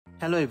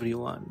Hello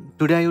everyone,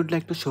 today I would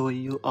like to show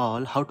you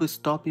all how to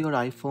stop your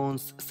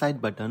iPhone's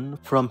side button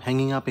from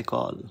hanging up a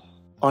call.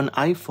 On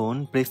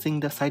iPhone, pressing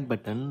the side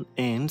button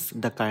ends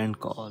the current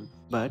call,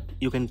 but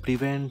you can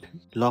prevent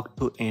lock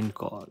to end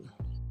call.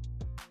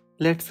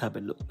 Let's have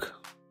a look.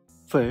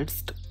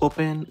 First,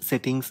 open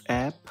Settings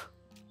app.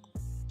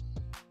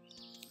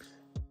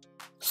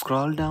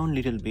 Scroll down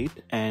little bit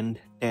and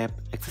tap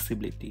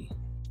Accessibility.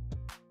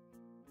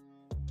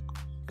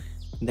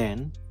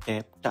 Then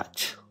tap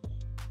Touch.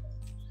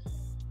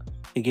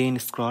 Again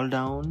scroll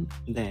down,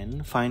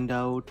 then find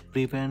out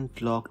Prevent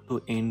Lock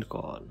to End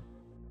Call.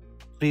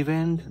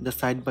 Prevent the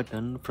side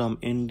button from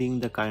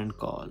ending the current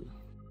call.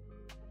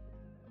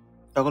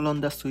 Toggle on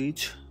the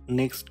switch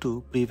next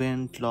to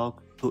Prevent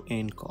Lock to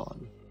End Call.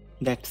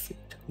 That's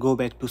it. Go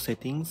back to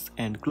Settings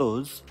and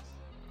close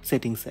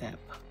Settings app.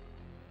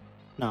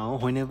 Now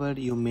whenever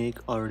you make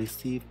or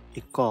receive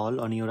a call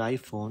on your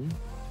iPhone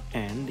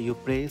and you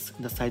press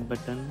the side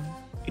button,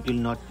 it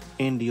will not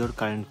end your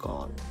current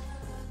call.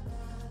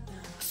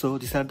 So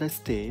these are the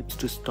steps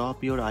to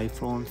stop your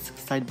iPhone's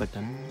side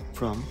button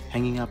from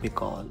hanging up a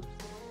call.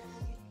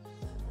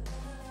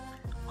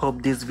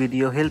 Hope this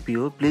video helped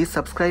you. Please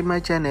subscribe my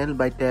channel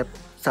by tap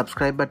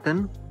subscribe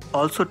button.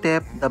 Also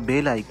tap the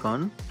bell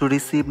icon to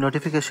receive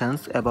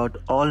notifications about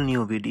all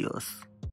new videos.